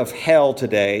fear of hell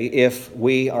today if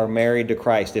we are married to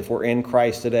Christ, if we're in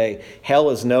Christ today. Hell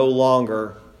is no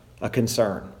longer a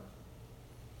concern.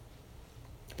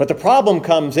 But the problem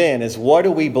comes in is, what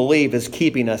do we believe is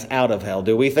keeping us out of hell?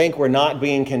 Do we think we're not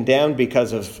being condemned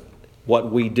because of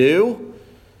what we do?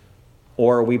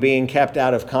 Or are we being kept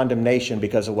out of condemnation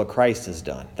because of what Christ has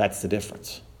done? That's the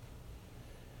difference.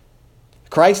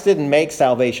 Christ didn't make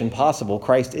salvation possible.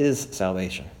 Christ is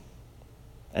salvation.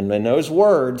 And in those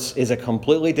words is a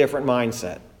completely different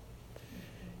mindset.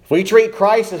 If we treat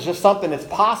Christ as just something that's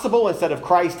possible instead of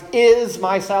Christ is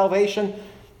my salvation,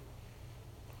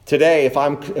 today if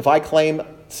I claim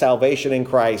salvation in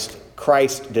Christ,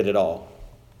 Christ did it all.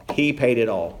 He paid it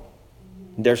all.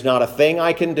 There's not a thing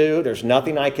I can do. There's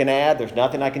nothing I can add. There's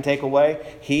nothing I can take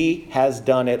away. He has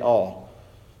done it all.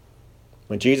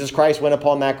 When Jesus Christ went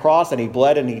upon that cross and he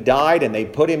bled and he died and they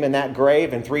put him in that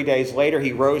grave, and 3 days later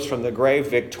he rose from the grave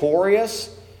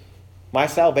victorious, my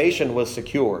salvation was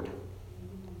secured.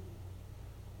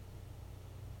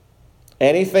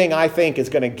 Anything I think is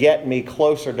going to get me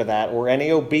closer to that, or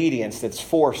any obedience that's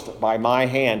forced by my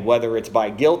hand, whether it's by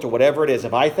guilt or whatever it is,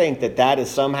 if I think that that is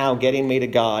somehow getting me to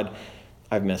God,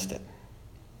 I've missed it.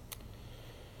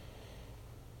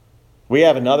 We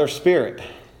have another spirit.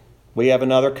 We have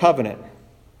another covenant.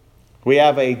 We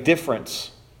have a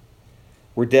difference.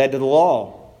 We're dead to the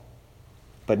law.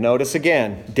 But notice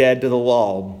again, dead to the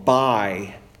law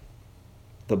by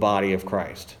the body of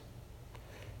Christ.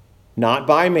 Not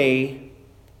by me,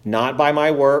 not by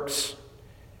my works,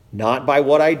 not by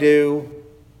what I do,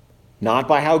 not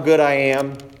by how good I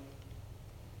am,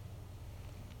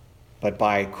 but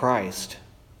by Christ.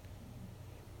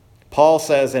 Paul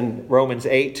says in Romans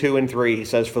 8:2-3, he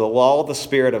says, "For the law of the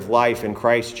Spirit of life in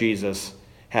Christ Jesus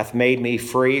hath made me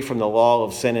free from the law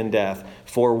of sin and death.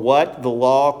 For what the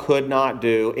law could not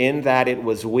do, in that it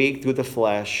was weak through the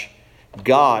flesh,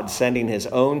 God, sending his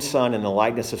own Son in the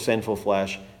likeness of sinful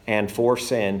flesh, and for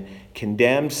sin,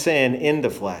 condemned sin in the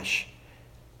flesh."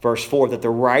 Verse 4, "that the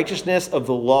righteousness of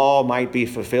the law might be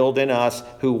fulfilled in us,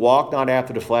 who walk not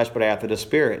after the flesh, but after the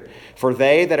Spirit. For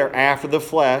they that are after the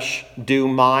flesh do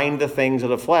mind the things of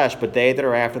the flesh, but they that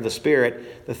are after the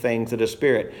Spirit, the things of the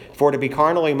Spirit. For to be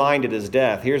carnally minded is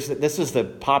death." This is the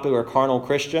popular carnal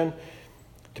Christian.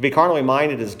 To be carnally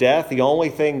minded is death. The only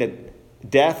thing that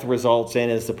death results in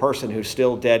is the person who's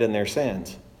still dead in their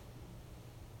sins.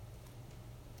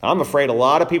 I'm afraid a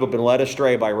lot of people have been led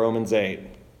astray by Romans 8.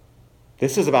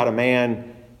 This is about a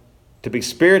man to be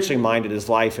spiritually minded is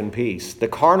life and peace. The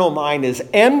carnal mind is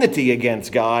enmity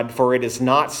against God, for it is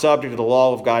not subject to the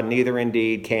law of God, neither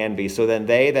indeed can be. So then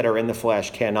they that are in the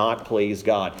flesh cannot please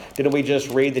God. Didn't we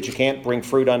just read that you can't bring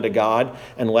fruit unto God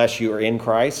unless you are in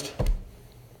Christ?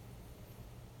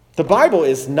 The Bible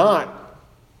is not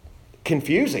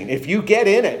confusing. If you get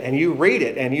in it and you read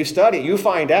it and you study it, you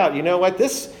find out, you know what,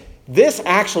 this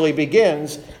actually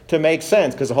begins to make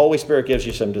sense because the Holy Spirit gives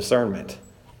you some discernment.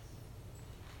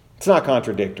 It's not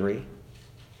contradictory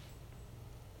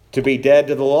to be dead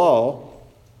to the law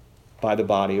by the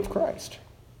body of Christ.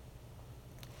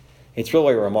 It's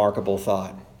really a remarkable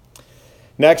thought.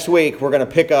 Next week, we're going to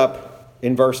pick up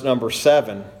in verse number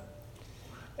 7.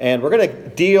 And we're going to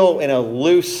deal in a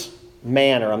loose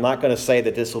manner. I'm not going to say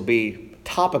that this will be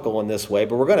topical in this way,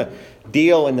 but we're going to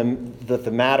deal in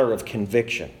the matter of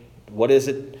conviction. What is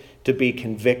it to be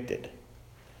convicted?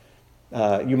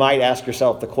 You might ask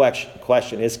yourself the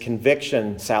question, is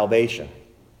conviction salvation?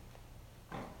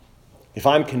 If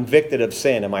I'm convicted of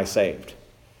sin, am I saved?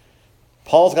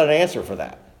 Paul's got an answer for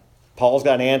that. Paul's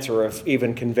got an answer of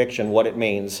even conviction, what it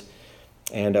means,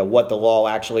 and what the law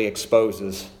actually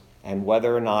exposes, and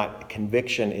whether or not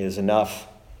conviction is enough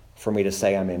for me to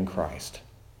say I'm in Christ.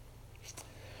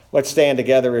 Let's stand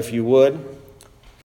together if you would.